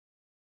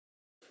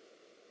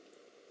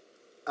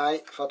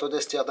Hi, for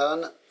today's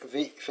teardown,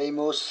 the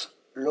famous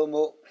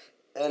Lomo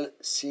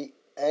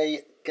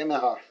LC-A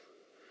camera.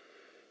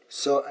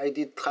 So I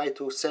did try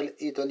to sell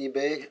it on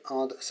eBay,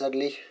 and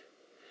sadly,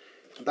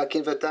 back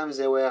in the time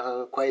they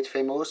were quite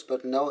famous,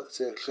 but now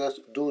they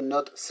just do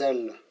not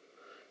sell.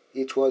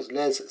 It was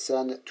less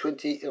than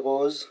 20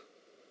 euros,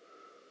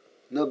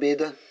 no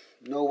bid,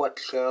 no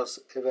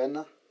watchers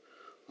even,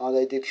 and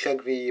I did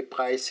check the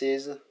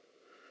prices.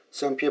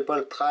 Some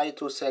people try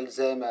to sell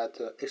them at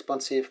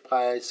expensive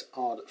price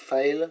and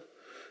fail.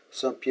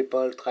 Some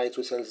people try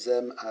to sell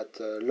them at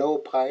low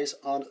price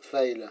and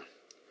fail.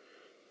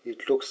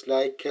 It looks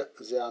like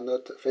they are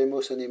not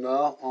famous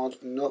anymore and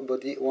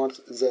nobody wants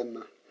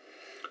them.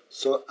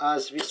 So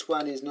as this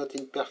one is not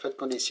in perfect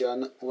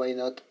condition, why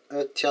not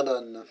a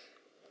teardown?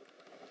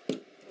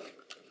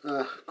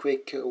 A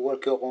quick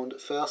walk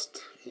around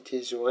first. It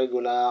is your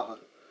regular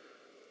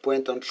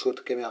point and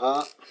shoot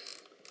camera.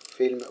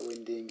 Film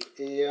winding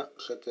here,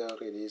 shutter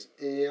release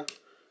here,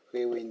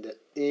 rewind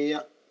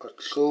here, hot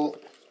show,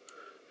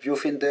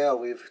 viewfinder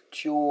with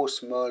two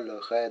small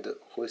red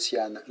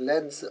Russian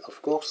LEDs, of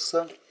course,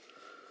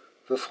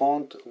 the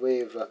front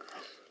with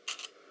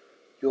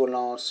your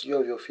lens,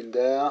 your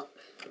viewfinder,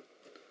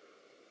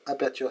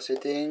 aperture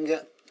setting,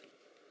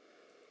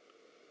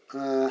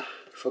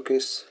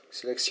 focus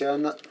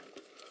selection,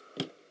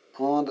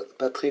 and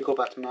battery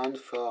compartment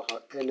for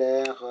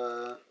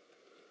LR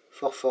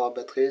 44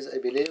 batteries, I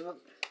believe.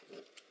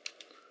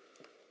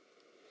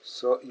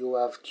 So you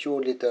have two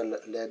little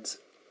LEDs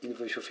in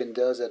the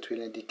viewfinder that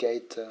will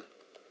indicate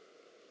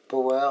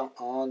power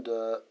and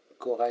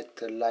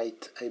correct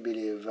light, I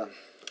believe.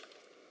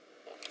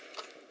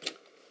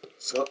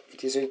 So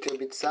it is a little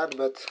bit sad,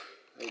 but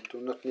I do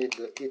not need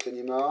it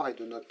anymore. I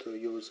do not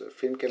use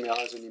film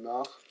cameras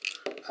anymore.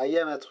 I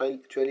am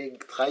actually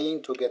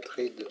trying to get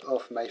rid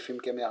of my film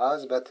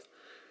cameras, but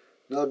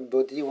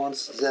nobody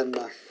wants them.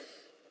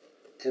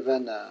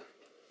 Even a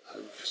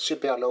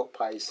super low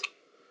price.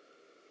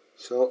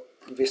 So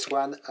this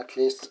one, at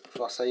least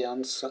for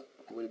science,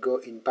 will go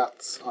in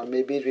parts, and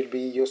maybe it will be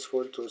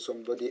useful to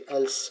somebody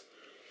else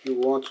who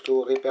wants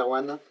to repair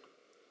one.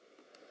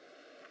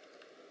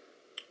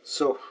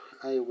 So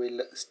I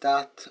will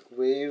start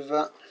with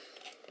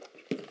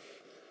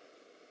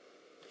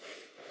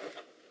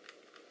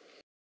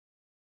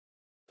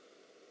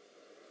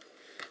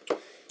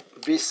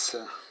this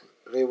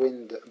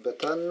rewind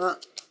button.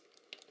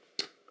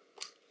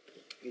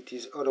 It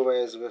is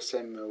always the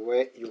same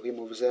way you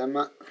remove them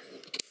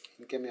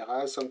in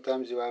cameras.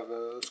 Sometimes you have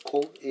a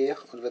screw here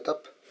on the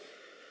top,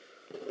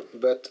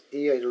 but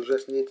here you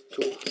just need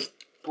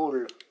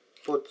to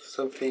put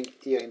something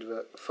here in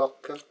the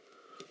fork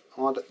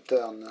and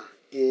turn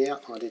here,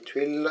 and it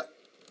will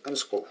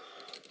unscrew,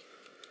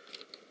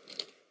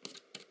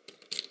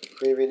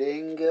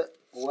 revealing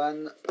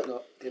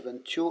even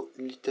two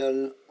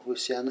little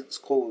Russian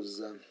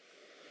screws.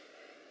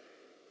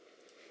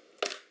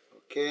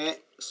 Okay,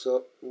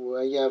 so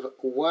I have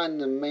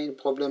one main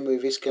problem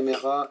with this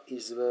camera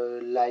is the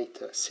light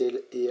seal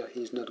here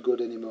is not good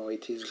anymore.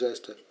 It is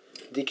just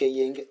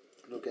decaying.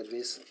 Look at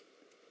this.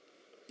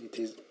 It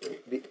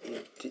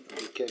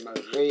became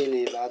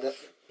really bad.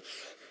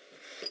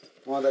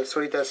 And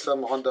also it has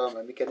some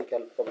random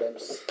mechanical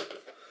problems.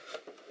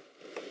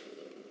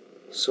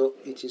 So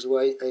it is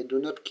why I do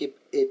not keep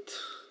it.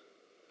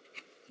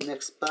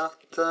 Next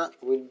part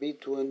will be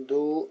to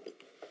undo,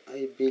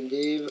 I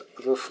believe,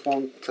 the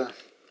front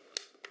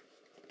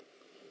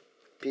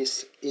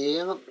piece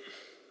here,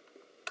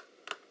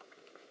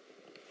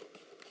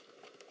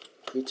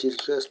 which is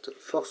just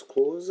 4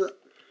 screws.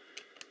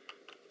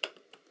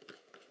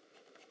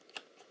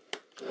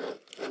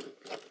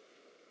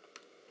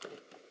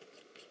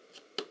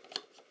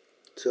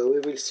 So we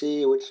will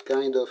see which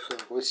kind of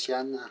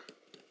Russian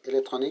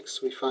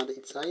electronics we find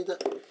inside,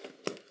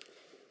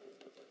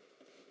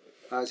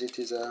 as it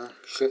is a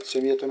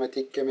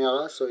semi-automatic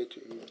camera, so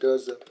it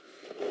does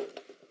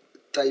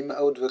time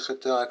out the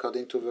shutter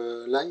according to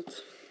the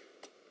light.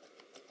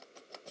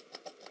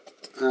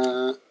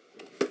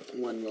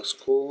 One more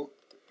screw,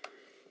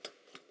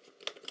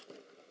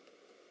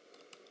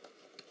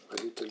 a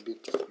little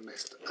bit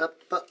messed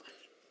up.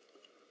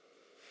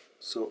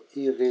 So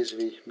here is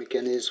the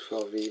mechanism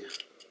for the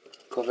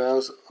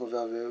covers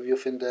over the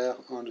viewfinder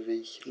and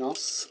the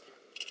lens,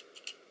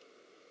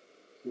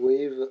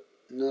 with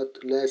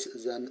not less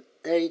than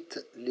 8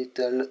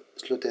 little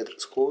slotted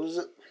screws.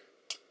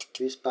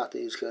 This part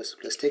is just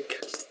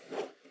plastic.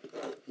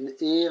 And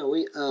here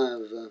we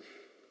have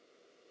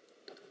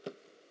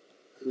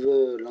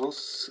the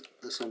lens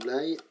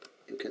assembly.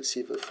 You can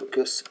see the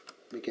focus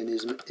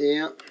mechanism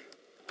here.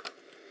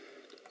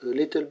 A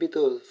little bit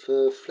of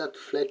flat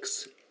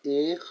flex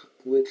here,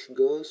 which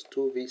goes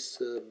to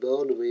this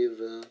board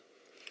with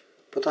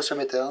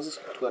potentiometers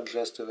to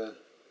adjust the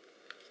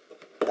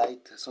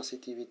light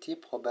sensitivity,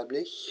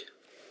 probably.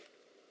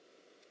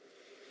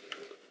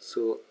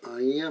 So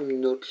I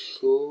am not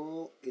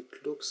sure. It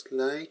looks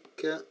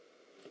like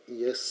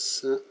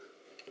yes,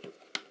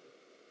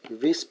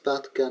 this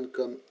part can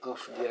come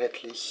off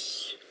directly.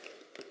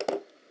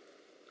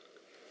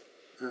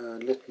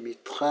 let me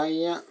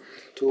try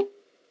to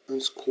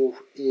unscrew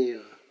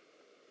here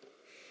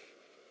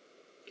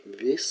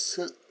this.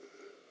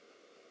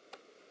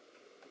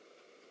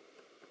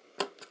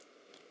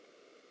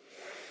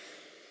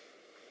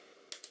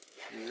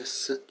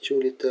 Yes, two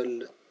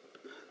little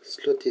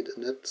slotted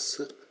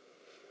nuts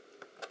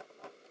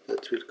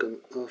that will come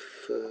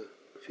off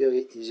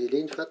very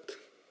easily, in fact.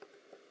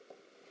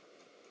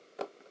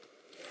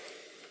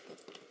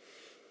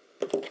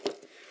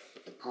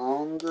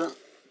 And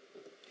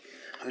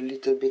a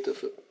little bit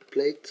of a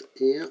plate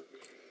here,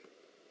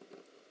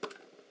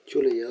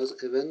 2 layers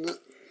even.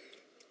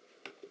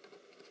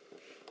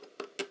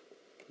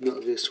 No,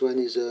 this one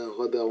is a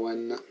rubber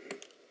one.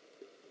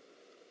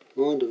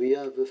 And we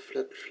have a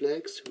flat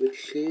flex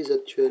which is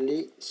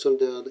actually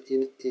soldered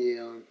in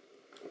here.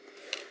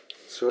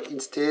 So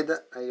instead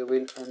I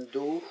will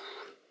undo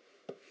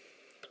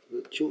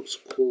the 2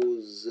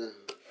 screws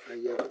I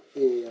have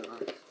here.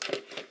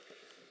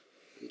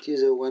 It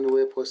is a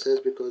one-way process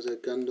because I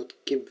cannot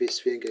keep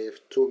this thing, I have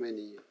too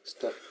many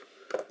stuff.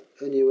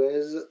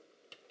 Anyways,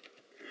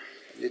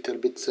 little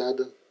bit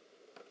sad.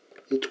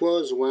 It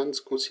was once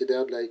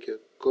considered like a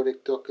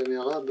collector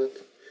camera, but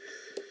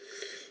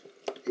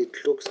it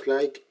looks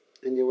like,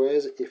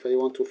 anyways, if I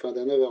want to find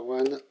another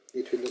one,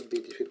 it will not be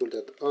difficult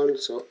at all.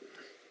 So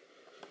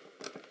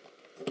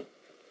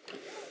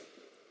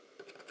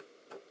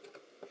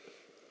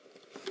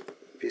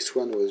this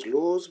one was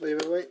loose, by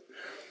the way.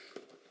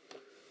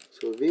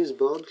 So this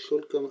board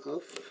should come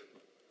off.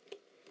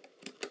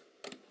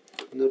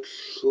 Not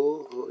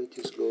sure how it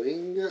is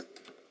going.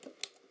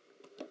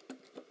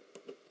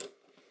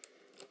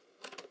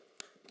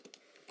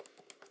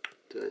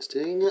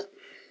 Interesting.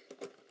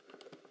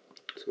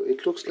 So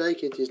it looks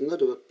like it is not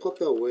the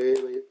proper way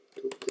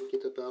to take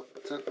it apart.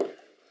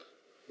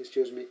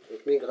 Excuse me,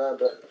 let me grab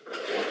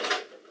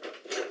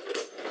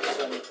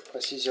some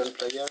precision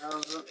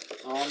pliers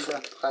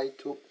and try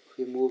to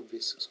remove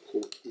this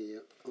screw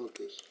here.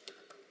 Okay.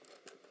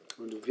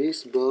 On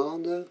this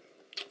board,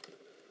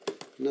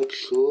 not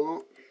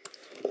sure.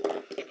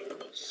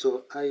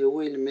 So I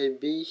will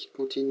maybe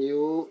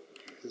continue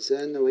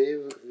then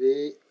with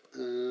the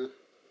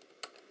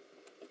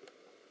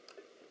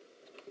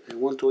I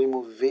want to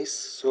remove this,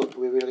 so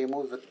we will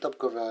remove the top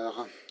cover.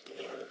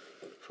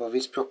 For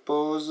this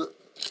purpose,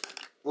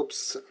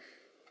 oops,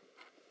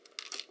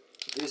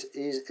 this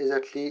is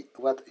exactly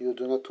what you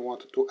do not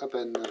want to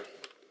happen,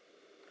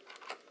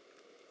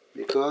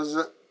 because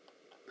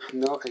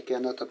now I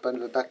cannot open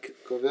the back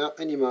cover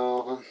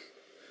anymore.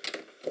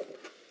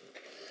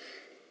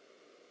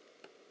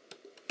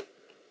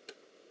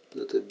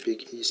 Not a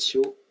big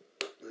issue,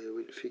 I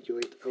will figure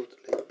it out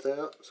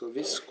later. So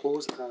these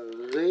screws are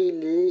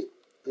really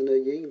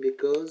annoying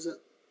because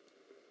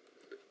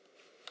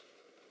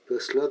the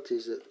slot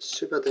is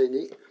super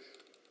tiny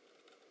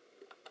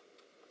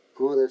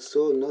and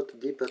also not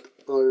deep at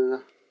all.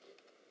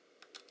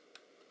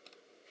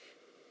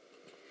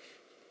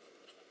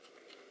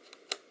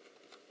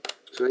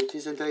 So it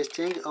is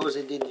interesting how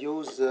they did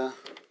use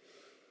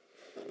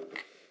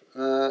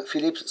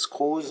Phillips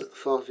screws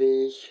for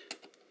the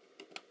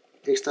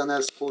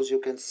external screws you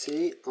can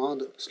see,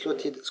 and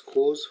slotted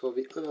screws for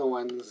the other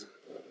ones.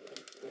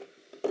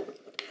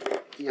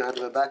 Here at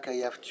the back I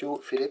have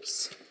 2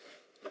 Phillips.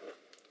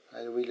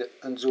 I will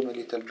unzoom a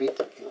little bit,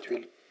 it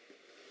will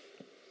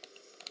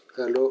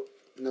allow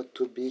not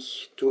to be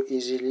too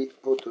easily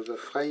out of the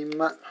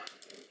frame.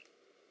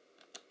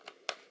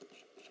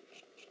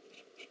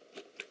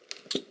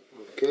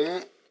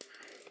 Okay.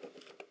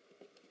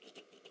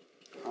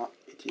 Oh,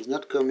 it is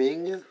not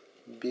coming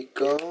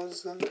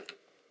because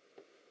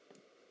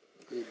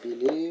I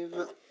believe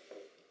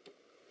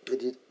I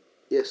did,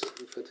 yes,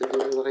 in fact I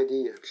did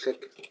already check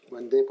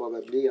one day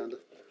probably and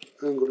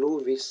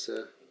unglue this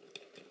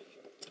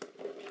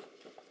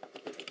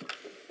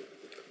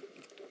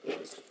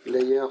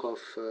layer of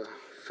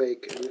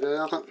fake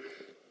leather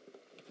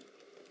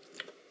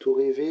to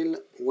reveal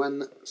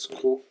one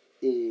screw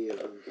here.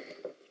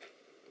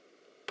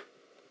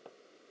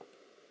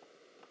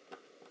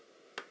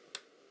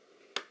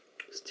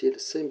 Still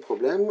same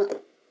problem,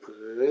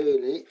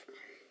 really.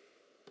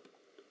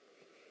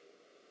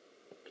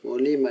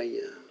 Only my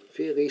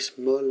very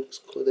small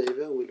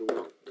screwdriver will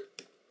work,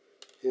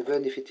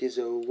 even if it is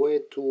way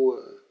too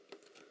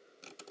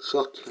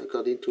short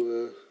according to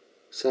the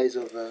size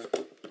of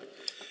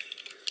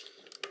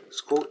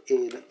screw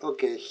head.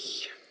 Okay,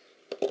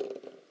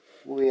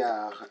 we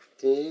are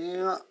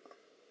here.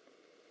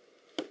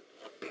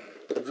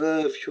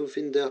 The few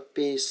finder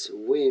piece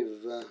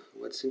with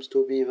what seems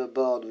to be the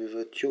board with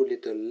the 2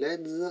 little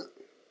LEDs.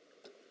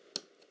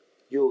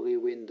 You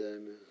rewind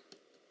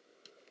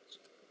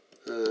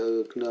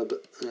knob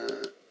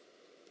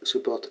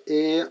support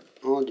here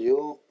and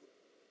your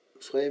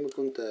frame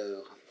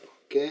counter.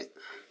 Okay,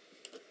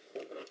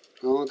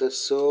 and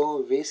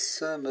also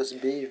this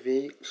must be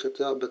the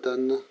shutter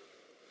button.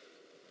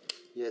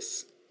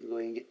 Yes,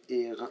 going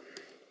here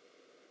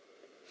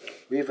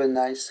with a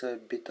nice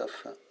bit of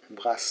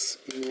brass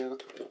here.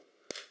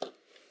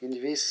 In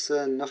this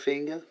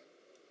nothing,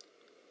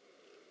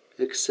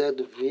 except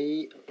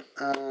the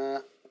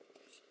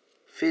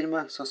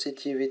film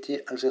sensitivity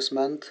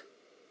adjustment.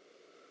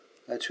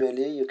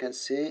 Actually, you can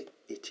see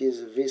it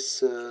is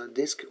this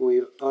disc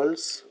with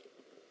holes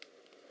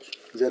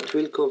that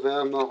will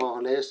cover more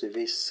or less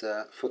this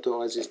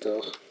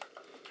photoresistor.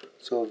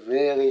 So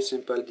very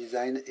simple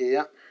design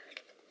here.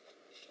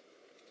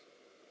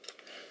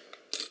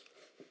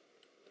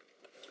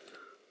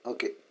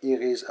 Okay,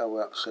 here is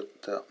our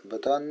shutter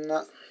button.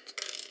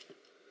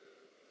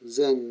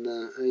 Then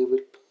I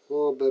will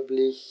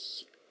probably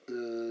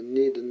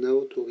need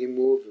now to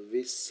remove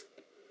this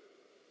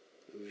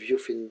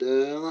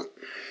viewfinder.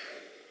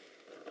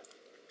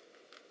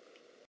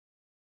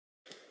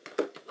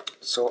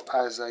 So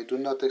as I do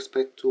not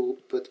expect to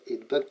put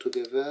it back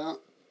together,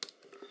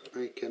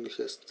 I can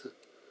just,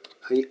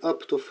 I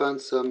hope to find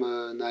some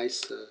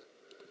nice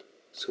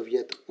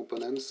Soviet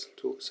components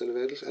to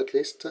salvage at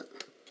least.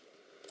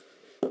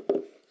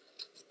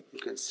 You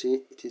can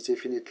see it is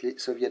definitely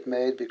Soviet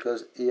made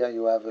because here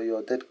you have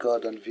your dead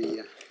code on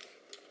the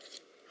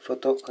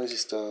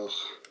photoresistor.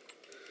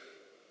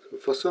 So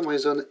for some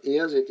reason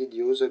here they did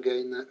use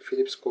again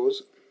Phillips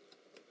screws.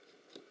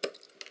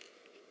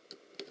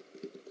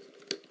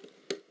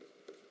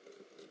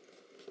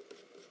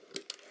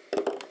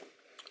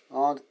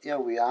 And here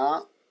we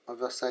are,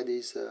 other side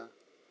is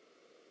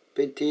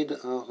painted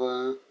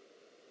or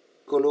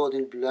colored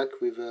in black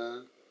with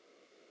a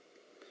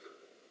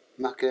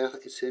marker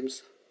it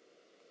seems.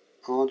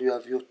 And you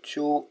have your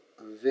two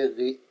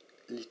very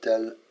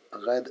little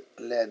red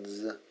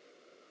LEDs.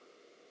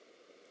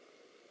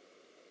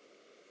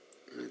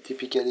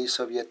 Typically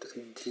Soviet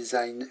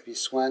design,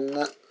 this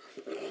one.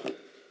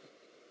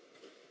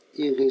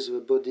 Here is the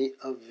body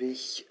of the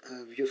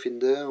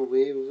viewfinder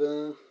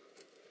with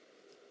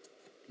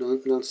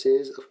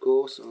lenses, of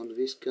course, and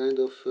this kind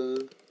of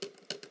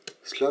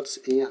slots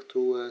here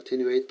to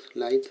attenuate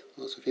light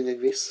or something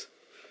like this.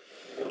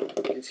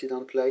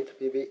 Incident light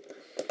maybe.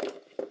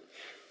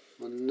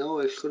 And now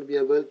I should be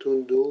able to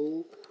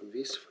undo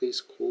these three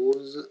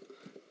screws.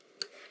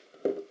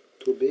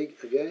 Too big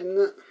again.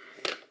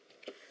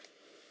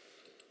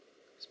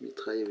 Let me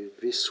try with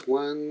this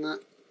one.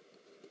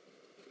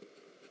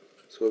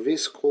 So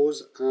these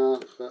screws are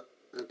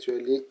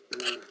actually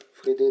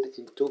threaded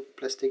into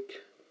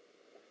plastic.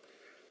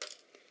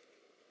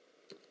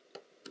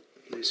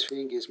 This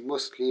thing is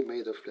mostly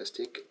made of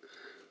plastic.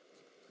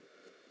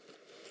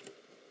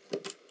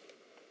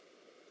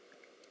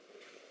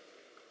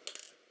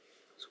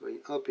 So I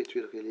hope it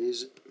will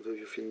release the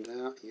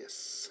viewfinder.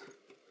 Yes.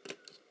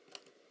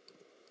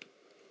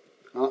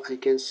 Now I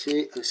can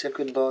see a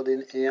circuit board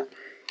in here.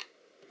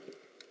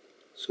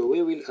 So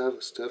we will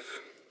have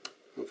stuff,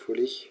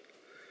 hopefully.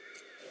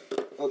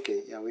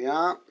 Okay, here we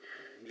are.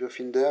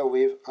 Viewfinder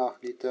with our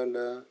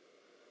little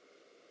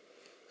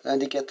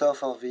indicator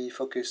for the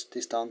focus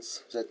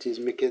distance that is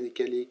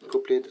mechanically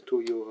coupled to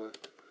your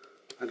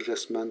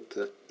adjustment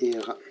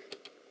here.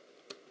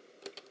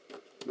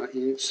 But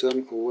in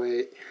some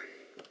way,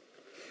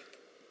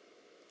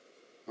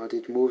 and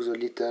it moves a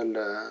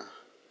little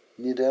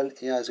needle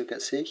here, as you can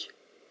see,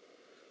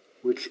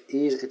 which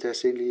is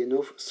interestingly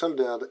enough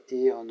soldered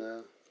here on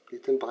a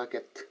little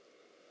bracket.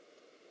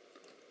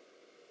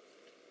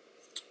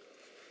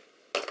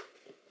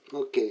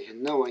 Okay,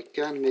 now I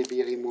can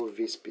maybe remove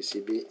this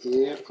PCB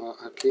here, or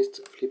at least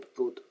flip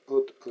out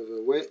of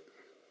the way,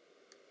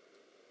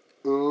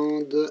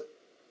 and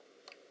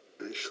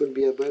I should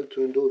be able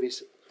to undo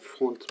this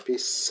front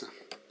piece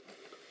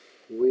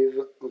with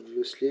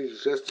obviously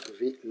just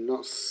the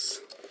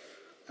lance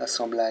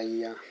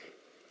assembly.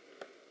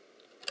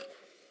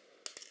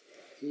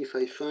 If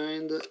I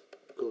find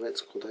correct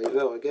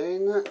screwdriver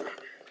again.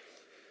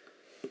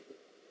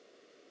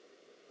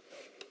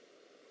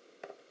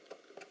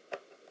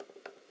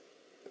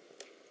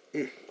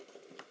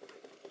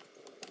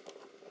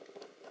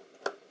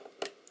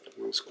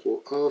 One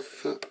screw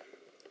off.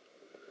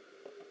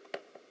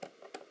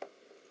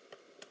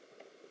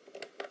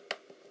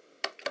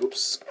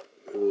 Oops.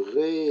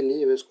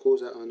 Really, the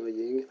screws are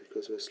annoying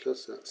because the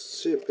slots are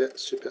super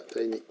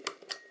tiny.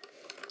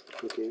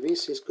 Okay,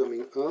 this is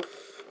coming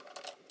off,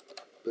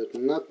 but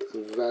not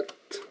that.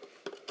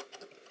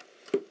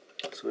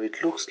 So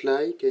it looks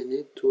like I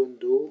need to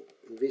undo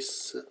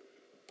this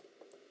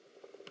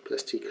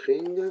plastic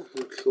ring.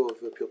 Not sure of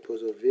the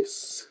purpose of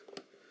this.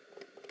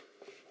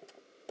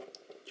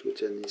 Two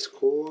tiny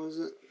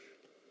screws.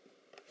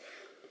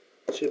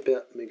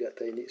 Super mega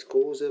tiny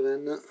screws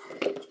even.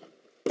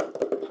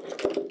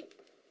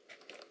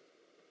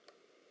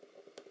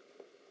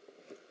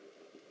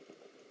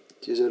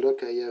 It is a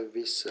lock. I have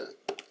this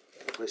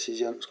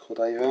precision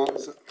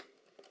screwdrivers,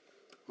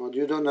 and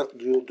you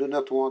do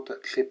not want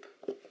cheap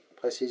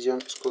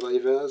precision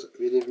screwdrivers,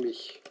 believe me.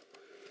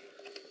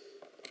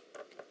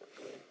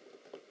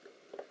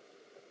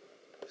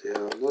 They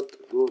are not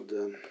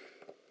good.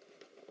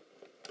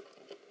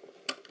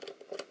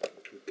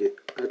 Okay,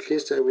 at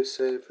least I will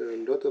save a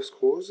lot of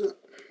screws.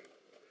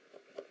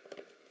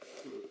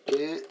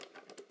 Okay,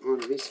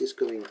 and this is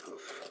coming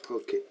off.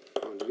 Okay,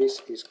 and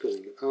this is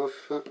coming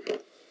off.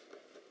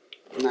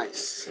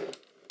 Nice.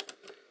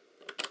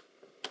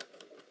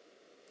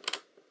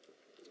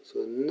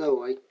 So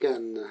now I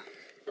can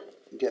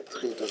get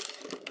rid of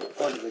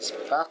all these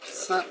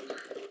parts.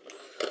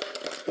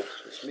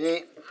 Excuse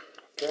me.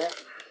 Okay.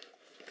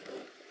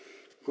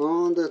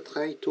 And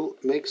try to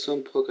make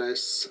some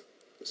progress.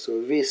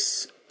 So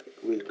this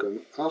will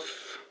come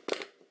off.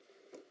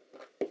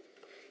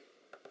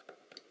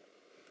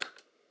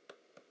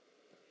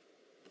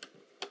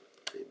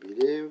 I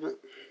believe.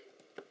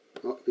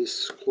 Oh,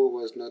 this screw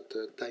was not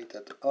tight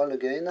at all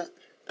again.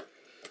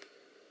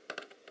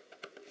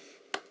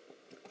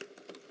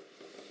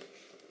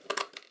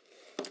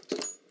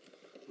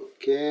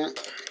 Okay,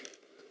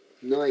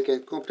 now I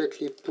can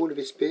completely pull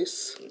this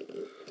piece,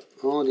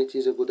 and it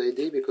is a good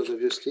idea because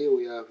obviously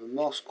we have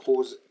more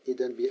screws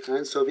hidden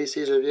behind. So this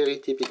is a very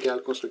typical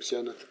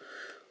construction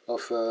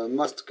of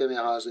most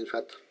cameras. In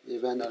fact,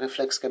 even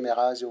reflex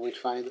cameras, you will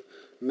find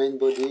main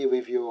body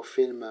with your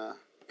film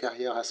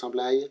carrier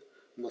assembly,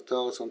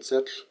 motors and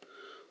such,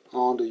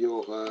 and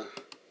your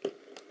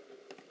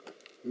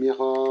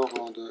mirror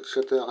and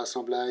shutter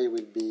assembly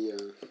will be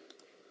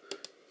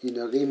in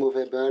a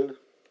removable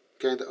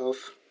kind of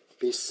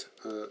piece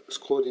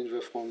screwed in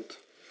the front.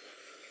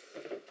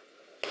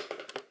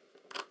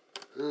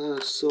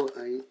 So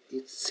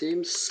it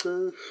seems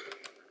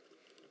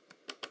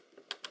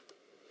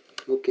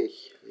okay.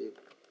 I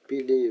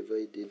believe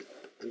I did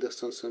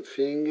understand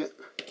something.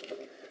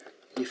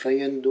 If I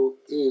undo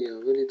here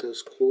the little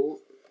screw,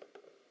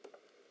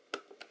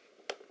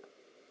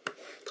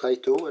 try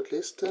to at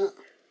least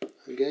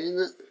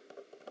again,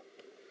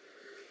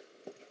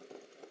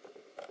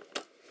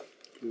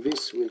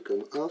 this will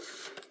come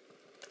off,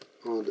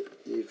 and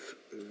if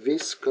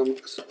this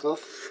comes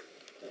off,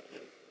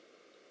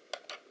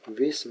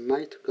 this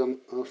might come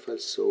off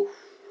also.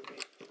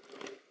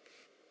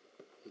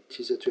 It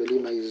is actually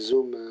my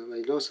zoom,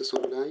 my lens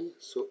assembly,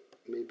 so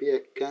maybe I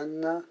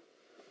can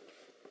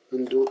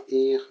undo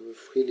here the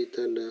three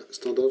little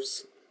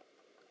standoffs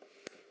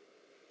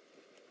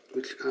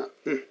which are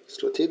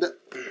slotted.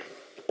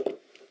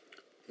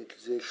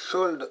 They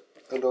should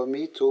allow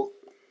me to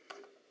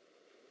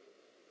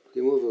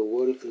remove a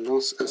whole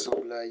lens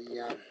assembly.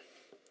 I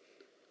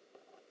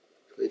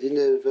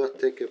didn't ever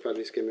take apart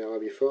this camera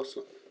before,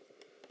 so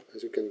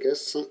as you can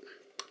guess,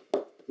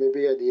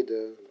 maybe I did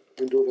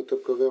undo the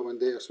top cover one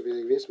day or something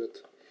like this,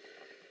 but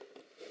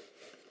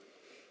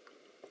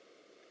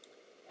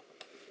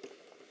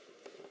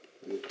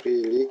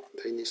really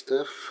tiny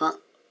stuff.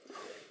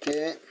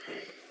 Okay,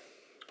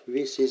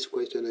 this is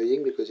quite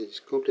annoying because it is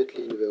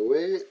completely in the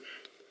way.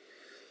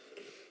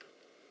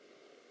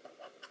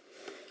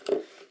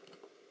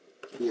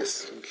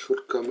 Yes, it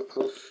should come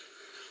off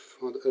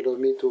and allow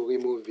me to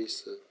remove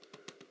this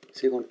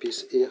second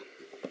piece here.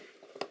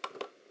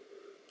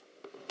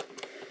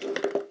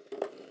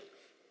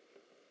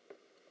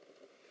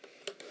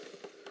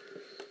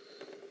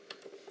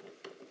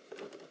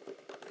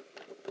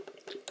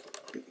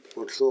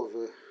 Also,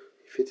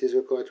 if it is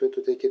the correct way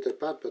to take it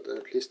apart, but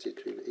at least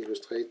it will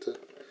illustrate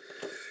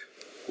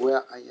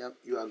where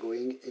you are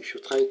going if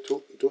you try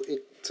to do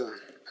it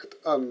at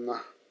home,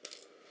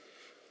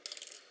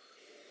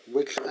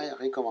 which I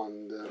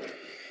recommend.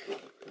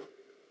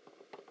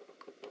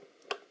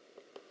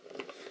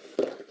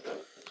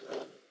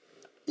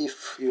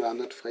 If you are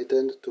not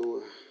frightened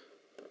to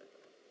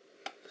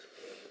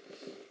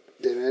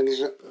damage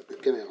the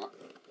camera.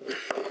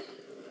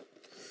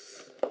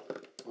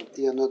 And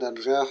here no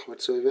danger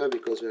whatsoever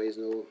because there is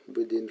no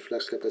built-in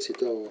flash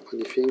capacitor or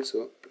anything,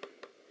 so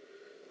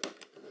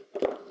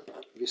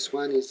this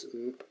one is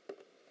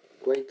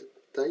quite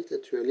tight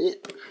actually.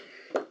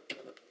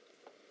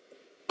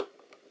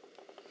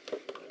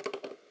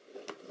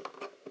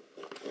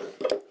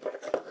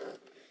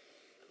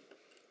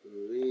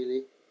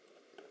 Really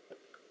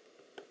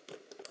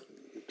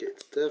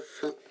delicate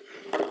stuff.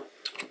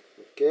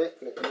 Okay,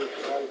 let me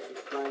try to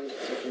find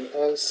something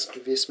else.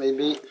 This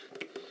maybe.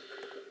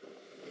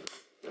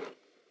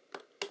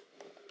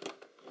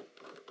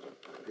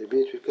 Maybe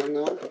it will come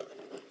now.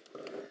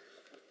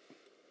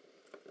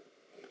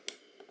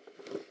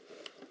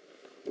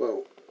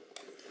 Wow,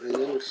 I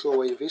am not sure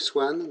why this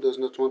one does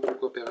not want to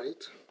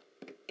cooperate.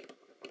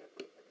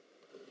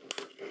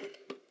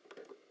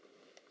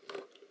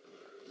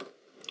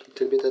 A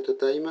little bit at a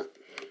time.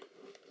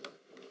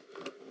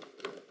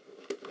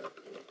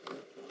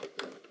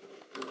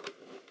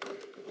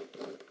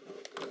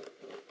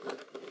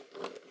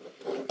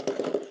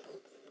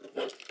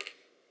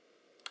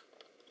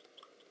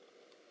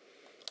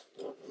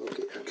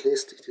 Okay, at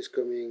least it is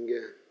coming.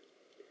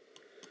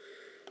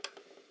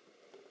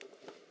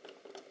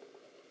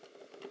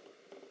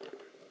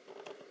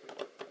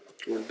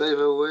 And by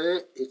the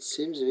way, it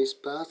seems these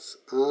parts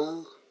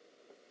are...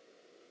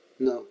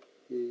 No,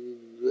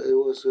 I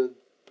was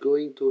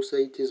going to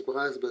say it is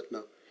brass, but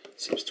no, it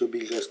seems to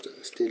be just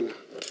steel.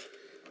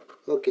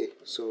 Okay,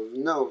 so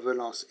now the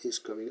lens is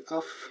coming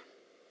off.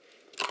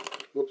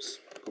 Oops,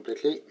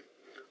 completely.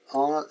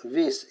 And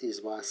this is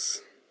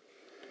brass.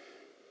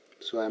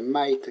 So I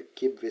might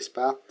keep this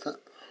part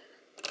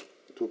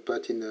to to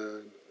put in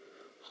a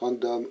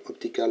random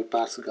optical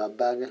parts grab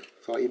bag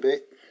for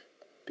eBay,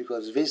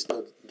 because this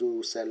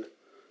do sell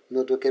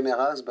not the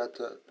cameras but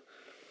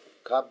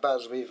grab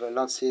bags with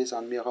lenses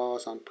and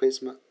mirrors and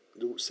prism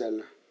do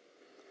sell.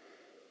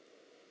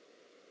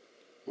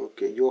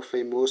 Okay, your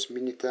famous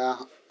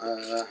Minitar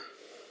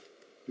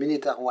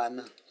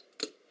 1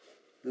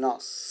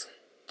 lens.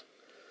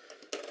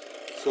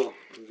 So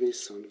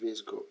this and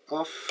this go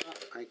off.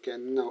 I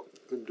can now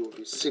undo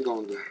the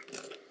second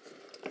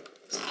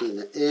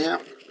skin here,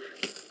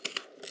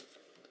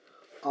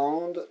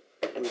 and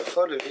with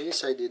all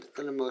this I did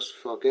almost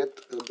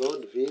forget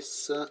about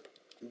this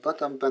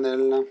bottom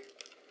panel.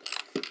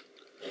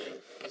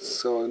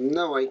 So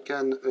now I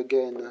can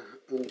again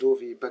undo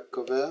the back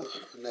cover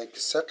like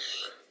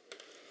such,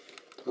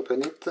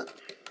 open it,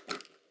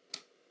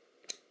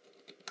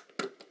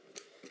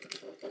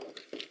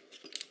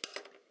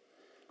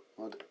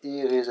 and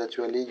here is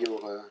actually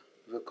your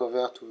the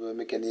cover to the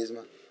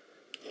mechanism,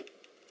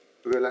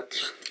 the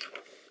latch.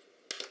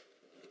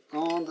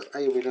 And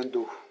I will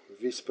undo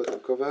this bottom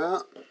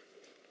cover.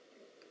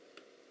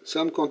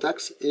 Some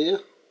contacts here.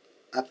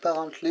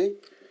 Apparently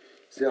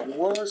there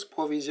was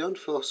provision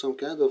for some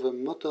kind of a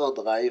motor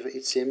drive,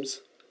 it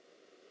seems,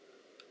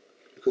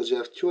 because you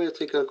have two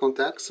electrical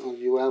contacts and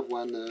you have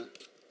one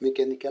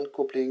mechanical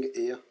coupling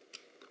here,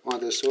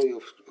 and also you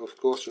have, of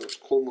course, your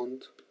screw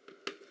mount.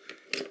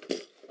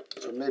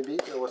 So maybe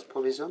there was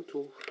provision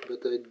too, but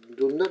I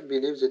do not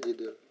believe they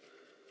did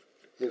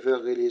ever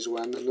release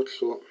one, I'm not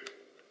sure.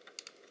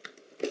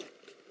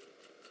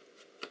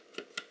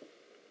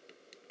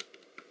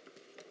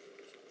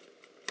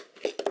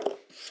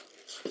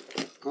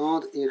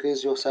 And here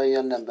is your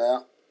serial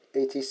number.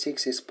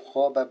 86 is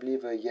probably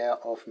the year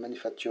of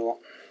manufacture.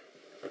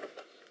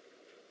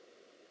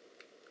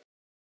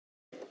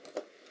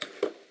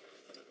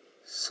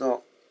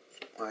 So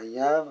I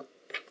have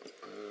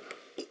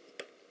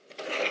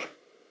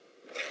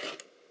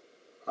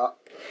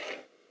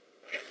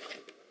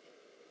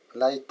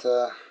light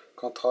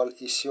control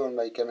issue on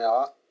my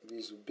camera.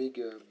 This big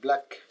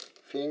black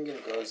thing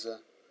does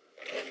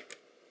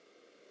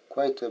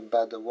quite a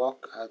bad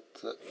work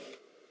at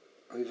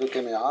with the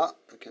camera,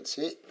 you can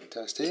see,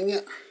 interesting.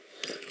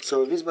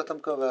 So this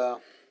bottom cover,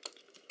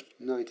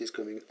 now it is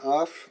coming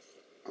off.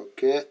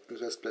 Okay,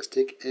 just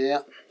plastic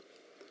here.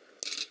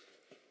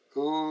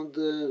 And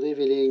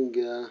revealing,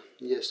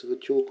 yes, the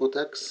two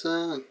contacts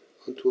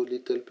onto a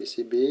little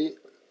PCB,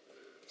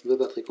 the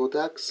battery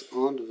contacts,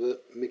 and the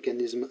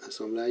mechanism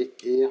assembly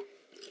here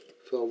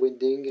for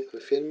winding the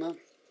film.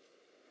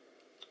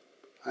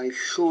 I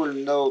should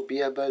now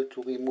be able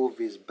to remove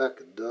this back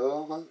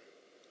door.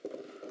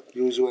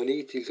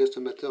 Usually it is just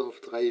a matter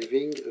of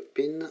driving a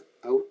pin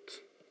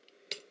out.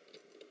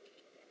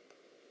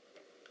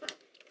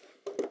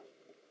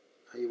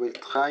 I will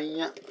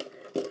try.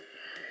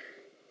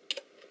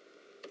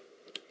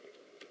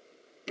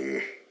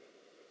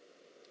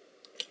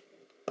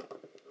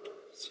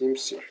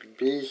 Seems it will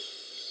be,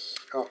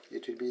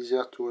 it will be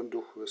easier to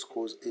undo the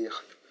screws here.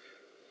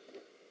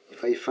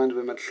 If I find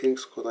the matching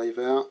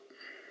screwdriver,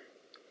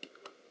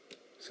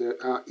 they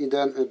are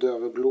hidden under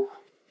the glue,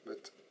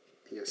 but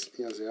yes,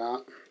 here they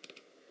are.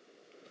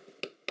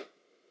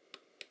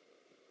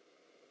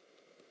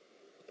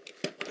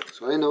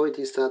 So I know it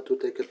is hard to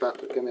take apart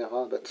the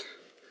camera, but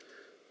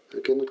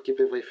I cannot keep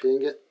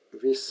everything.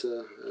 This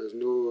has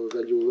no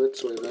value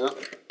whatsoever.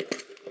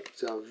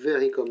 They are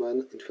very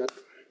common, in fact,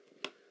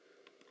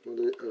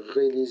 and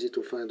really easy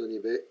to find on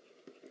eBay.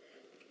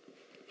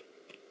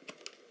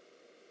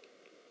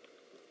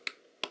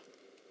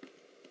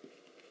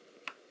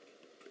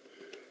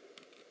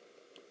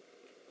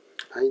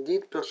 I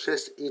did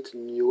purchase it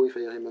new, if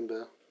I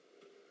remember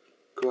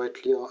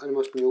correctly, or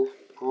almost new,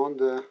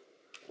 and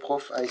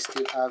proof I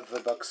still have the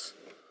box.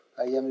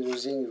 I am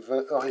using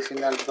the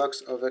original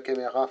box of the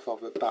camera for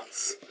the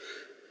parts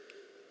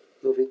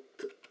of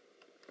it.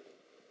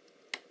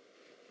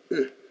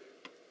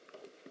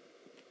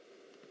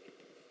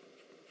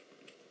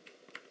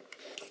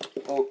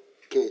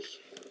 Okay,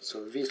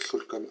 so this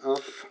should come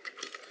off,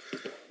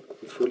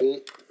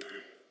 hopefully.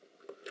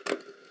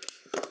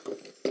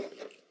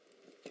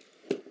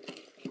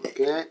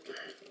 Okay.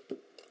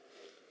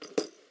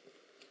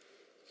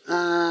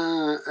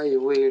 I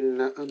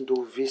will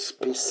undo this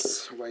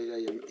piece while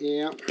I am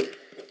here.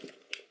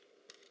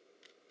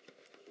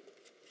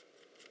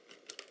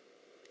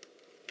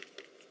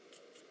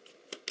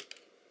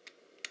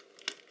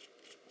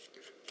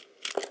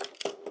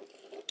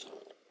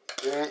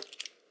 Okay,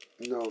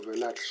 now the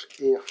latch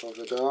here for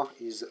the door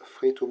is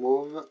free to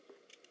move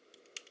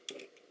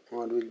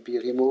and will be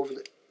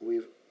removed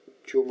with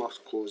 2 more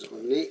screws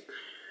only.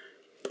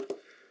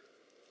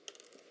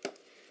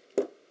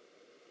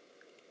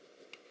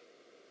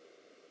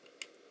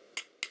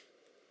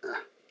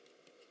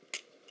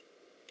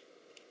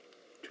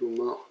 Two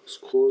more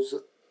screws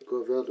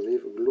covered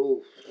with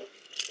glue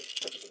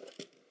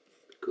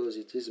because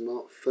it is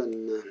more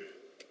fun.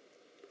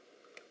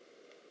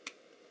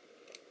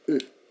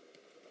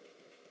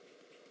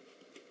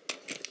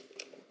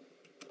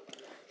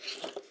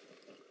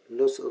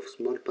 lots of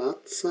small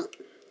parts.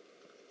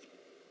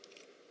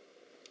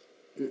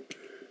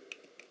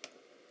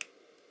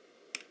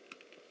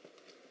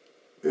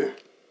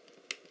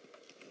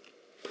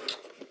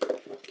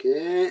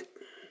 Okay.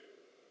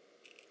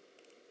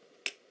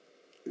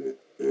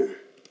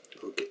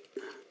 Okay.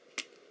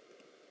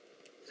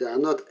 They are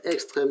not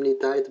extremely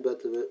tight,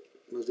 but the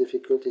most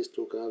difficult is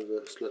to grab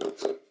the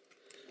slots.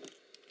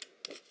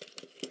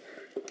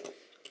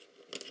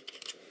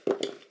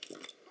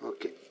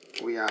 Okay,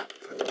 we have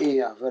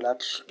here the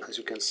latch, as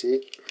you can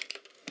see.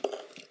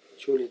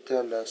 Two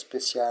little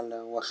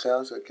special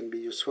washers that can be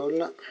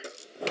useful. A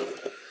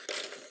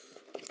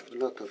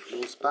lot of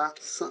loose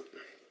parts.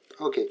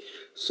 Okay,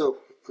 so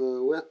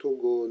where to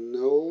go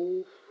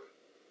now?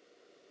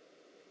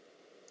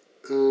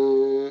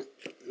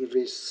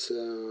 This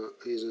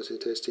is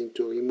interesting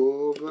to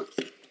remove.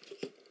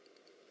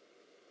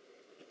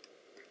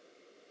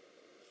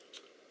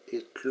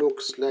 It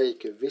looks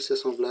like this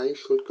assembly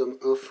should come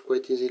off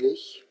quite easily.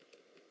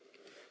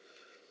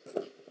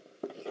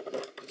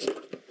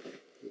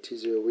 It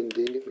is a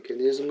winding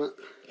mechanism.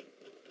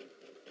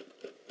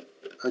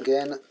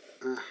 Again,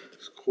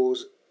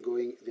 screws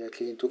going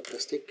directly into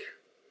plastic.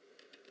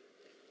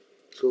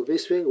 So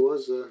this thing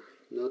was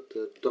not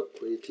top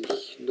quality,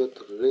 not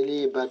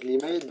really badly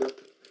made, but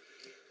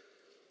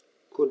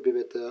could be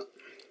better.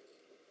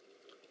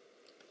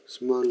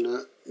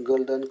 Small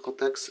golden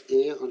contacts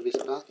here on this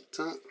part.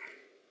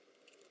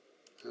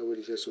 I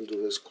will just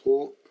undo the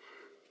screw.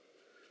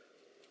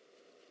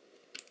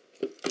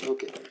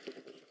 Okay.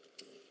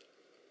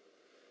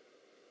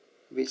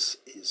 This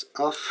is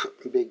off.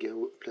 Big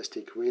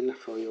plastic wheel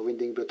for your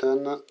winding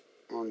button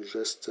on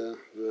just the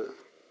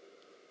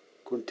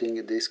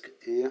counting disc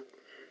here.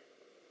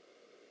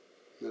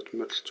 Not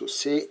much to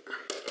see.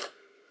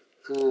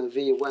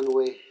 The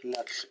one-way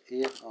latch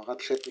here, or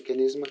ratchet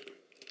mechanism.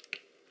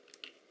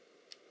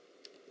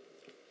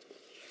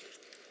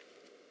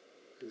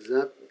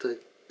 That I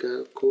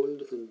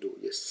could undo,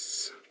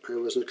 yes. I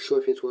was not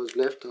sure if it was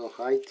left or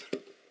right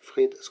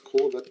thread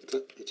screw, but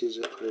it is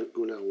a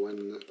regular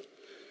one.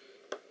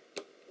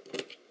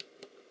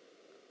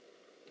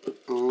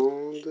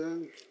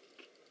 And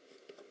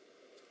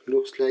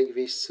looks like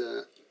this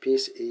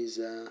piece is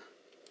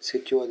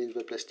secured in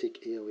the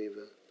plastic here with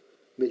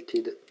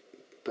melted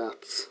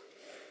parts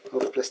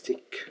of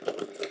plastic.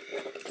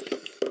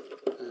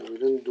 I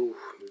will undo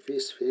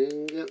this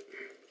thing.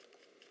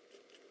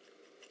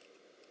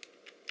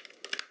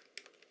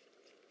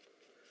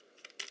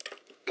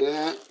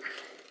 Okay,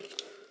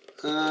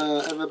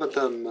 at the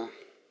bottom,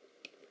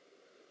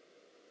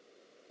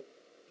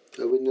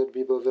 I will not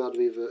be bothered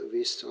with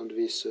this and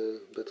this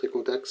battery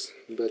contacts,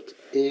 but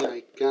here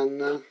I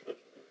can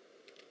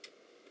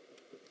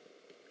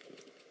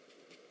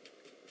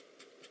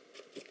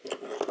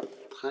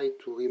try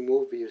to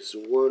remove this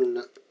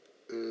wall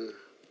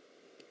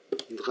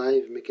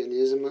drive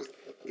mechanism,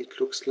 it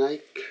looks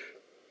like.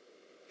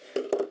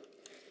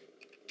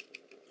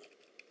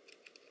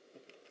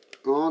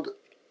 And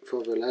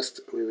for the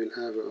last, we will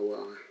have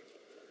our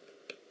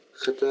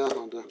shutter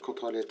under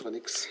control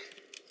electronics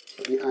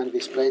behind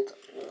this plate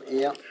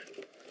here.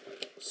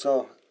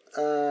 So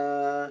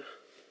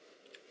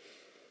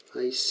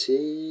I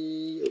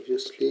see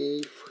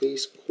obviously 3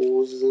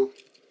 screws.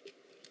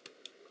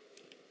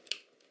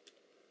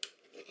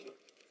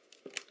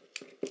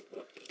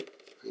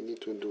 I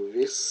need to do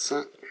this.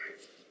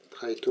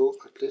 Try to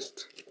at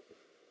least.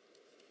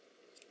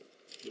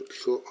 Not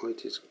sure how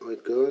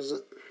it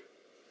goes.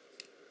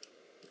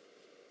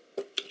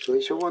 So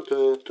if you want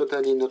a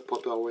totally not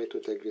proper way to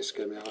take this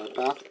camera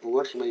apart,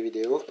 watch my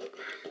video.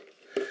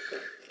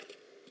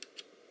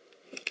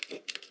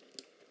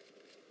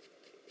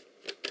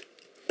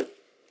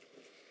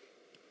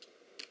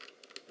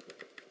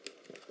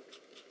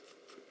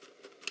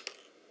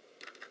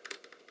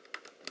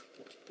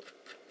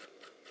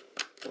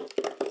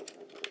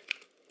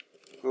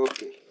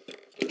 Okay,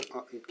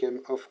 it came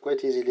off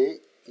quite easily.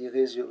 Here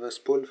is the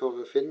spool for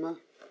the film,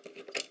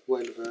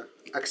 while the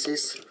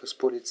axis, the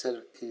spool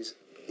itself, is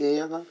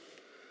here,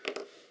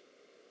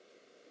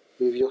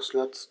 with your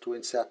slots to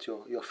insert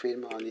your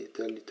film, or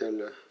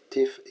little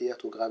teeth here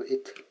to grab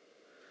it.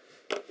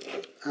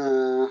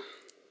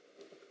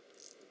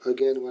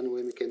 Again,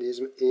 one-way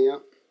mechanism here,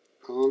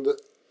 and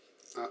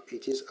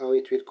it is how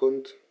it will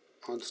count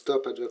and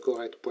stop at the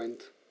correct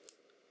point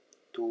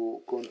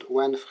to count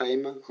 1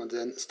 frame and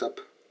then stop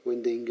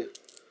winding.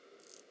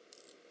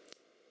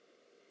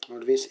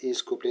 And this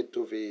is coupled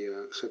to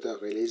the shutter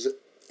release,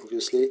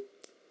 obviously.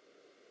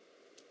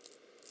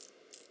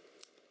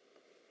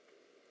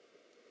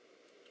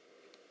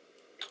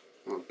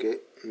 Okay,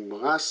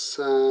 brass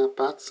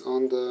parts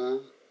and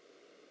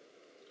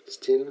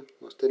steel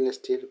or stainless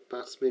steel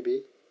parts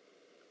maybe.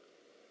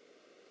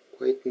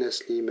 Quite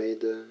nicely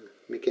made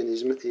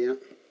mechanism here.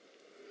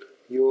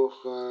 Your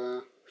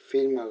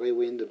film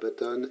rewind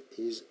button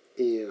is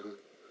here.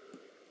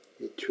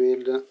 It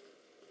will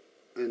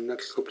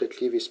unlock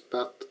completely this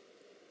part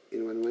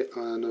in one way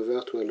or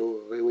another to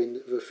allow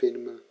rewind the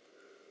film.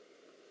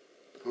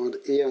 And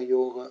here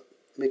your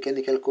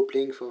mechanical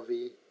coupling for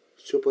the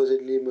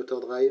supposedly motor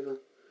drive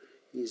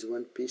is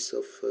one piece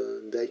of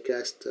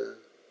die-cast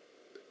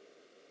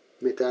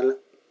metal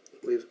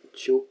with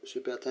two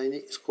super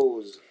tiny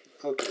screws.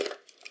 Okay,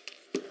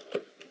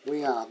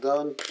 we are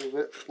down to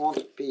the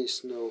front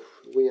piece now.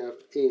 We have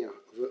here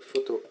the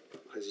photo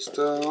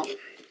resistor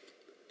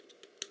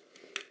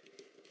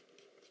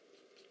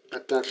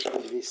attached to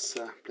this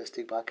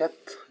plastic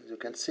bracket, as you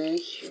can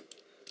see.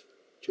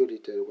 Two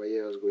little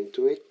wires going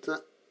to it.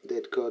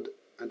 Date code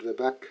at the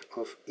back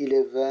of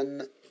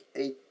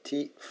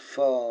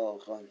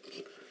 1184.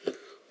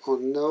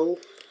 And now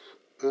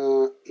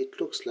it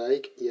looks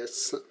like,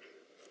 yes,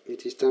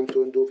 it is time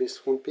to undo this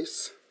front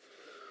piece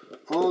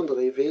and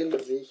reveal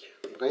the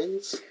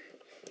brains.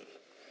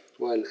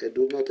 Well, I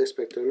do not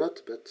expect a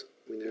lot, but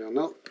we never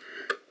know.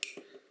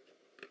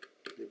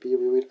 Maybe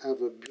we will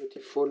have a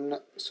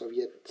beautiful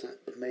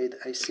Soviet-made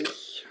IC,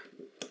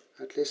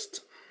 at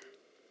least.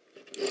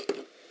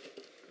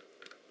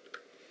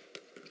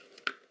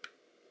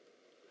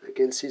 I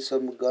can see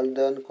some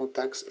golden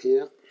contacts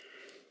here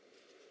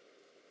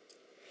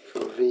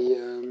for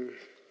the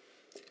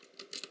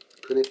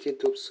connected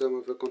to some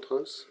of the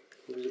controls,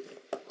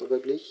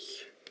 probably.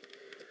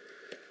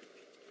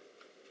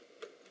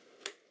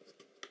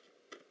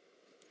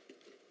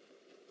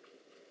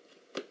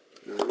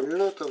 A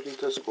lot of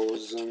little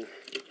screws,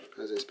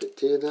 as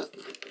expected.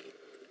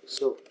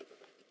 So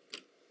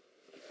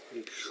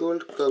it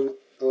should come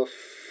off.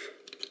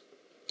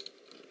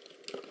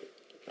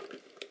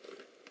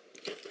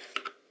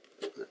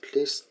 At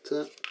least I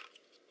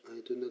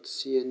do not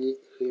see any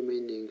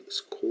remaining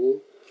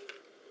screw.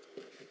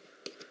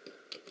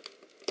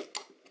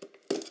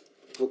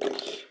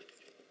 Okay.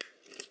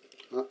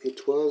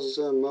 It was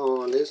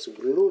more or less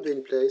glued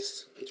in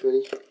place,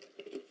 actually.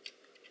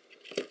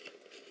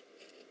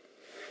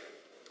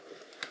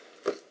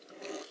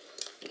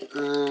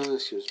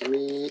 Excuse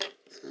me.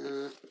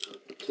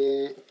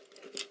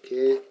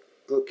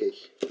 Okay.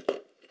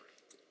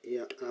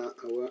 Here are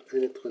our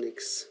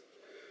electronics.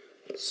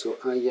 So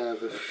I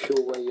have a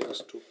few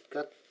wires to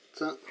cut.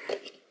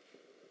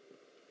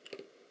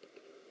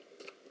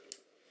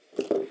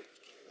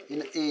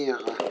 In here,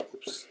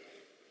 oops,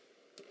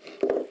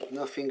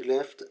 nothing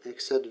left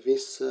except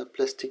this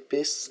plastic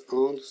piece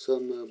and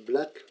some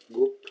black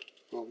goop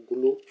or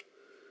glue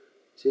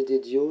that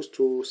is used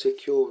to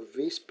secure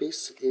this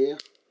piece here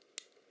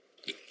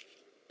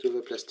to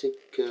the plastic,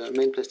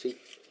 main plastic,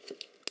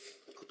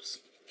 oops,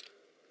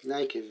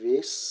 like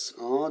this.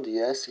 And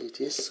yes, it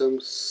is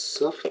some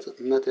soft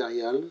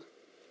material,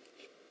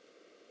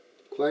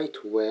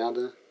 quite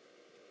weird,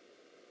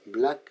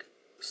 black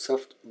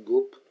soft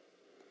goop,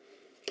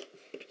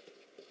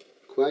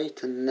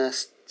 quite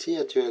nasty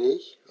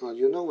actually. And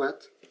you know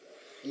what?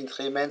 It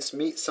reminds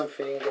me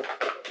something.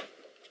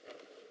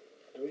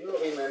 Do you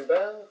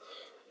remember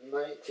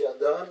my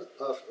teardown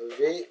of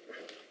the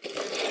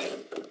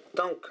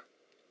tank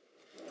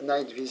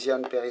night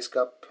vision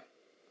periscope?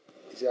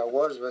 There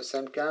was the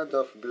same kind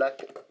of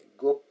black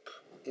goop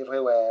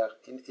everywhere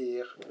in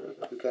here.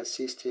 You can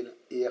see still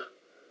here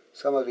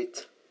some of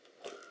it.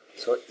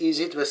 So is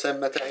it the same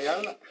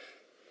material?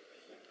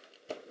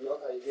 No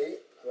idea,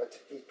 but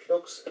it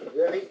looks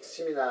very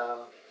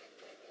similar.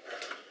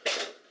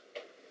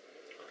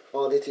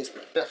 And it is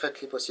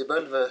perfectly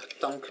possible the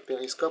tank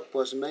periscope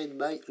was made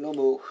by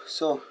Lomo.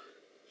 So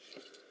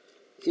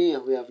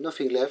here we have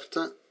nothing left.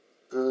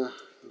 The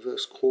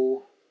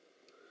screw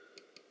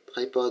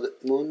tripod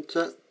mount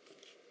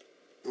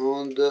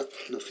and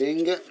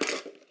nothing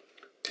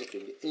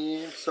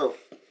here. So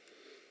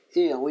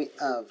here we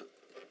have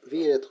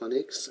the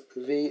electronics.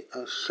 The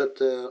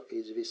shutter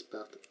is this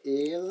part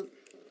here,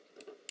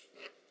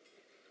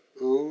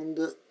 and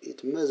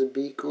it must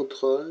be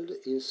controlled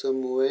in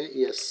some way.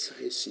 Yes,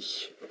 I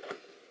see.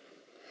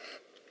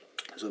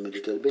 Zoom a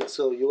little bit.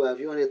 So you have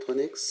your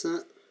electronics,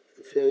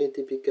 very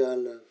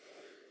typical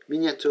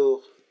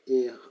miniature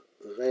here,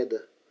 red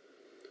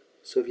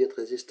Soviet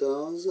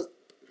resistors.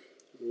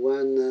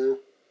 One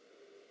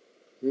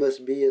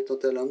must be a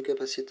tantalum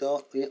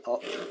capacitor.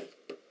 Oh.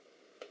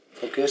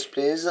 Focus,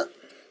 please.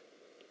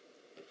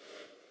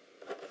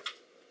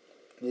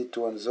 Need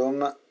to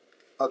unzoom.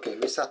 Okay,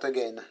 we start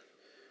again.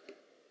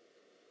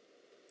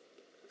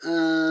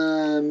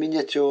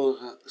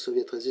 Miniature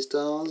Soviet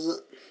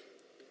resistors,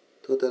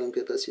 tantalum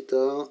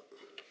capacitor,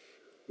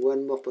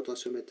 one more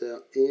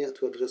potentiometer here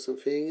to adjust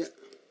something,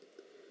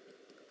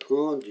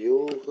 and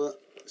your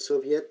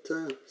Soviet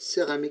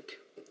ceramic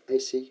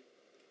IC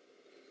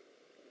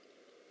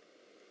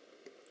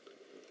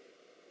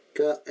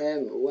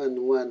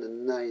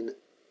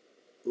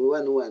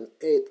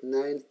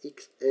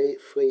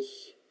KM1189XA3,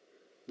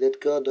 date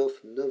code of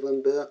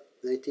November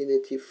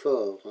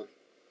 1984.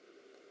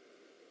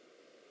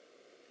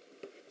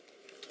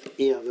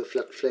 Here the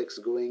flat flex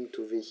going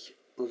to the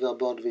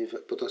overboard with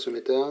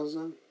potentiometers,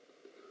 and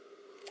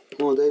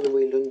I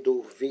will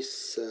undo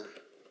this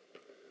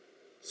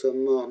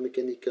some more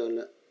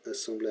mechanical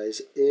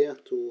assemblies here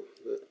to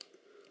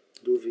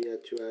do the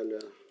actual.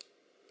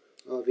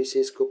 Oh, this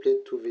is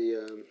coupled to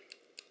the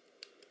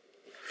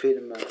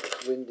film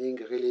winding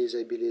release,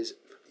 I believe,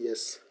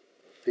 yes,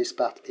 this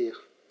part here.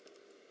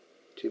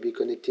 To be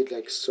connected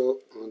like so,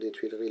 and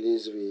it will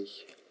release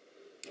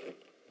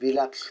the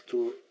latch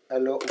to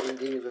allow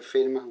winding the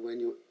film when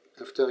you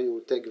after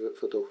you take the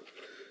photo.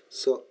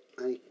 So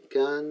I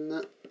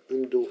can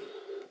undo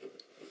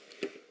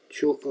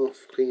 2 or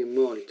 3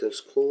 more little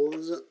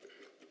screws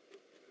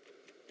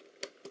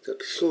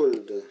that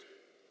should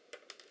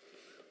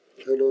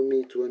allow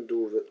me to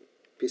undo the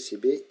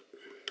PCB.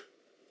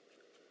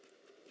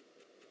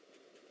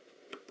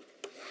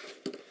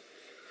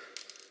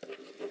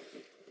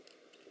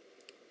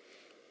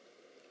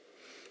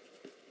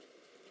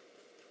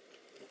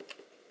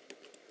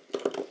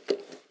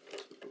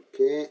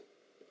 Okay,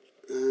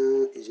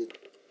 is it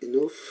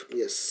enough?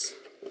 Yes.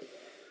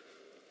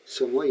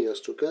 Some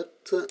wires to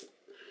cut,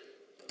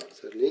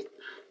 sadly.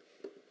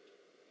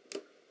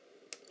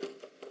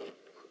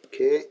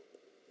 Okay,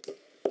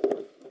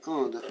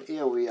 and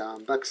here we are,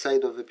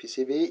 backside of the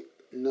PCB,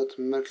 not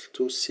much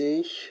to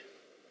see.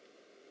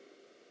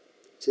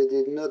 They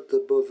did not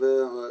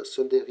bother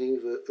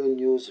soldering the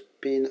unused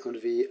pin on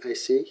the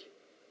IC,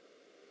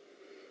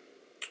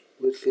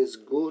 which is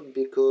good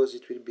because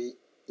it will be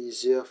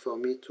easier for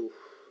me to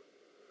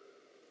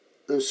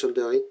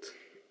unsolder it.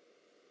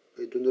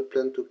 I do not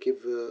plan to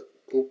keep the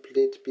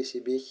complete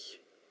PCB.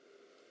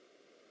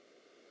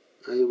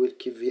 I will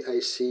keep the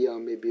IC or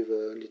maybe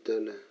the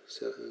little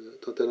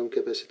tantalum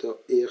capacitor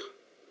here.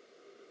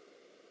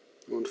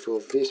 And for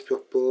this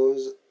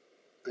purpose,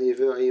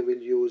 either I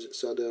will use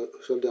solder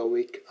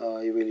wick or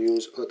I will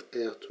use hot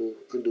air to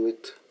undo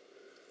it.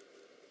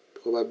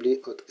 Probably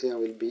hot air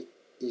will be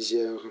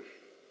easier.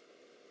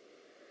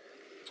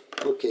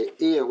 Okay,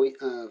 here we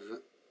have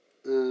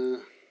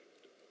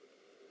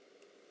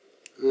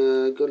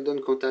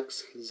golden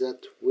contacts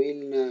that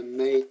will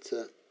mate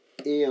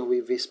here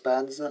with these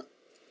pads, and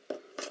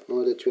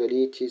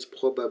actually it is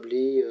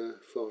probably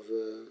for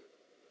the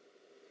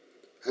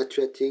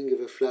attracting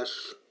the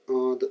flash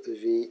and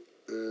the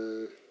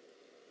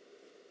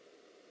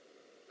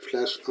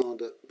flash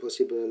and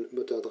possible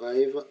motor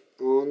drive.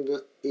 And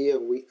here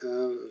we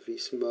have the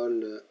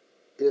small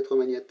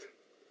electromagnet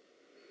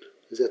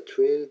that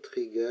will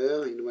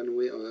trigger in one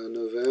way or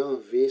another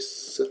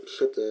this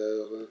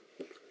shutter.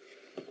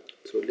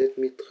 So let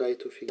me try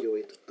to figure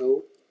it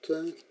out.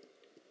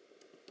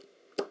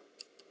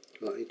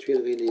 It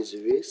will release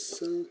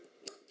this.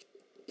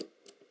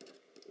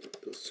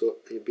 So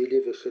I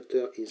believe the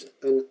shutter is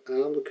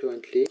unarmed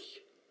currently.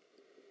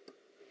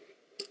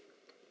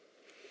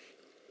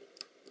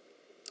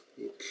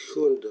 It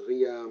should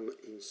rearm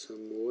in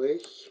some way,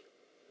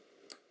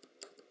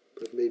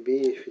 but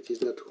maybe if it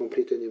is not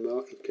complete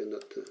anymore, it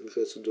cannot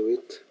just do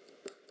it.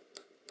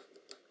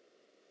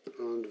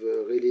 And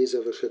the release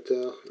of the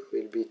shutter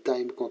will be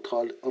time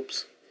controlled.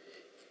 Oops,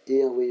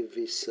 here with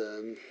this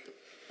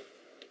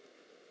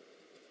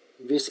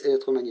this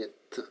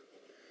electromagnet.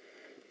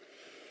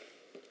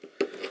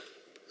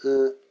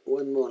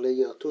 One more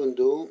layer to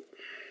undo,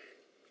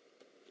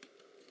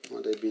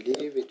 and I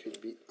believe it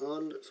will be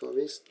all for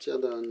this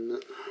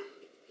teardown.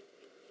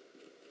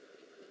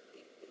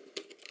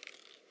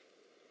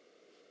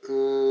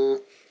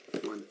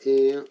 One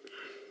here.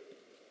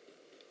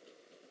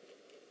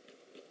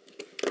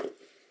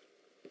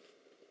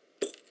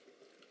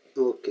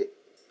 Okay,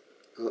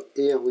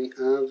 here we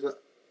have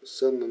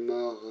some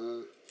more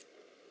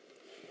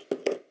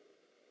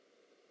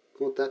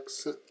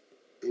contacts.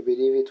 I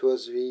believe it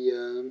was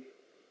the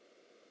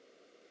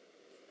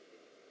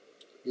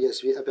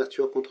yes, the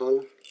aperture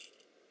control.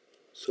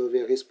 So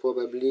there is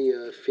probably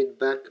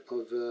feedback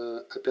of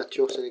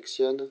aperture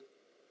selection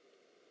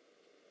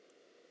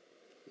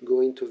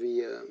going to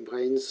the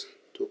brains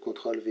to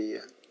control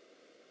the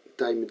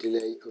time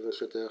delay of the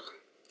shutter.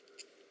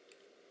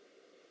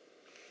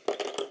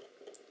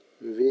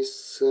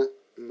 This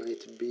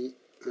might be,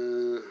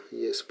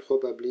 yes,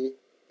 probably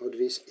all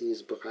this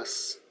is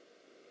brass,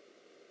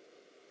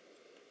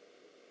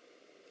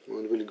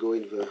 and will go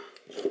in the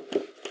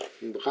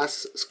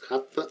brass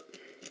scrap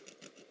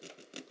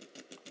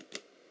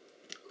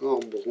or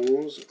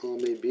bronze or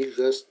maybe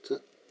just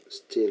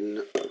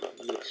steel,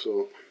 not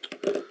sure.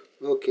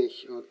 Okay,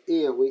 and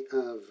here we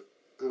have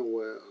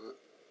our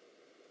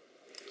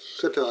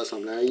shutter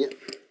assembly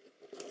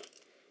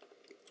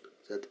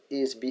that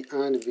is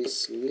behind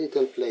this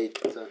little plate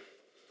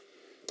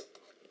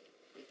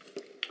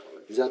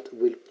that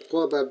will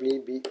probably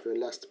be the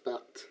last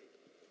part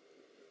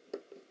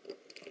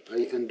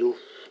I undo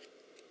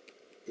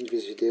in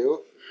this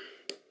video.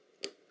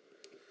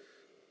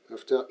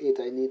 After it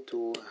I need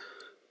to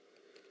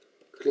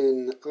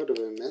clean all of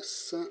the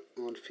mess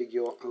and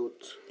figure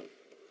out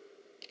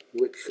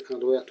which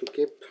hardware to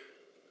keep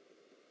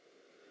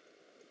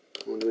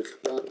and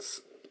which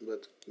parts,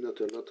 but not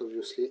a lot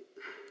obviously.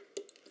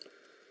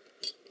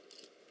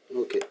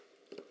 Okay,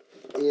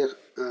 here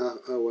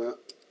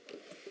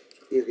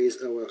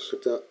is our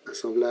shutter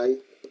assembly.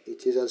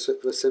 It is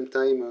at the same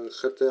time a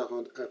shutter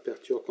and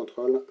aperture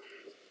control.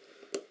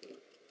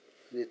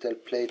 Little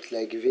plate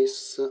like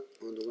this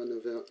and one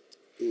over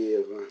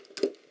here.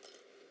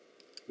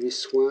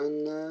 this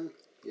one,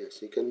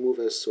 yes, you can move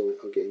also,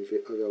 okay, in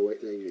the other way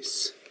like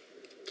this.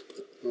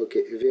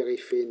 Okay, very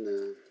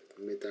thin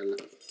metal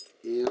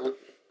here.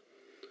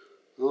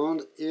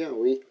 And here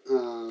we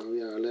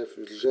are left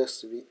with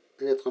just the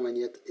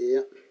electromagnet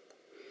here.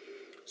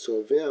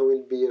 So there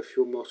will be a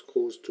few more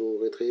screws to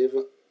retrieve,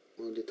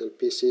 little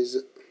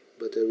pieces,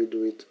 but I will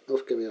do it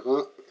off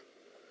camera.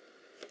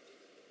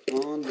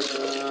 And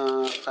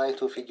try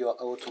to figure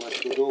out what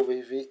to do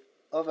with the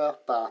other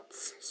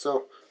parts.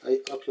 So I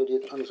hope you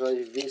did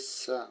enjoy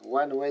this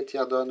one-way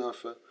teardown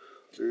of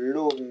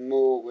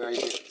Lomo, where is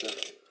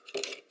it?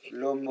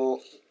 Lomo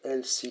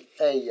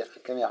LC-A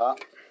camera.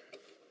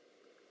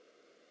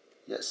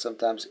 Yes,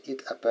 sometimes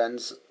it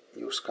happens,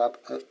 you scrap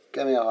a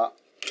camera.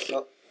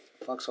 So,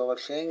 thanks for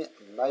watching,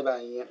 bye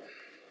bye.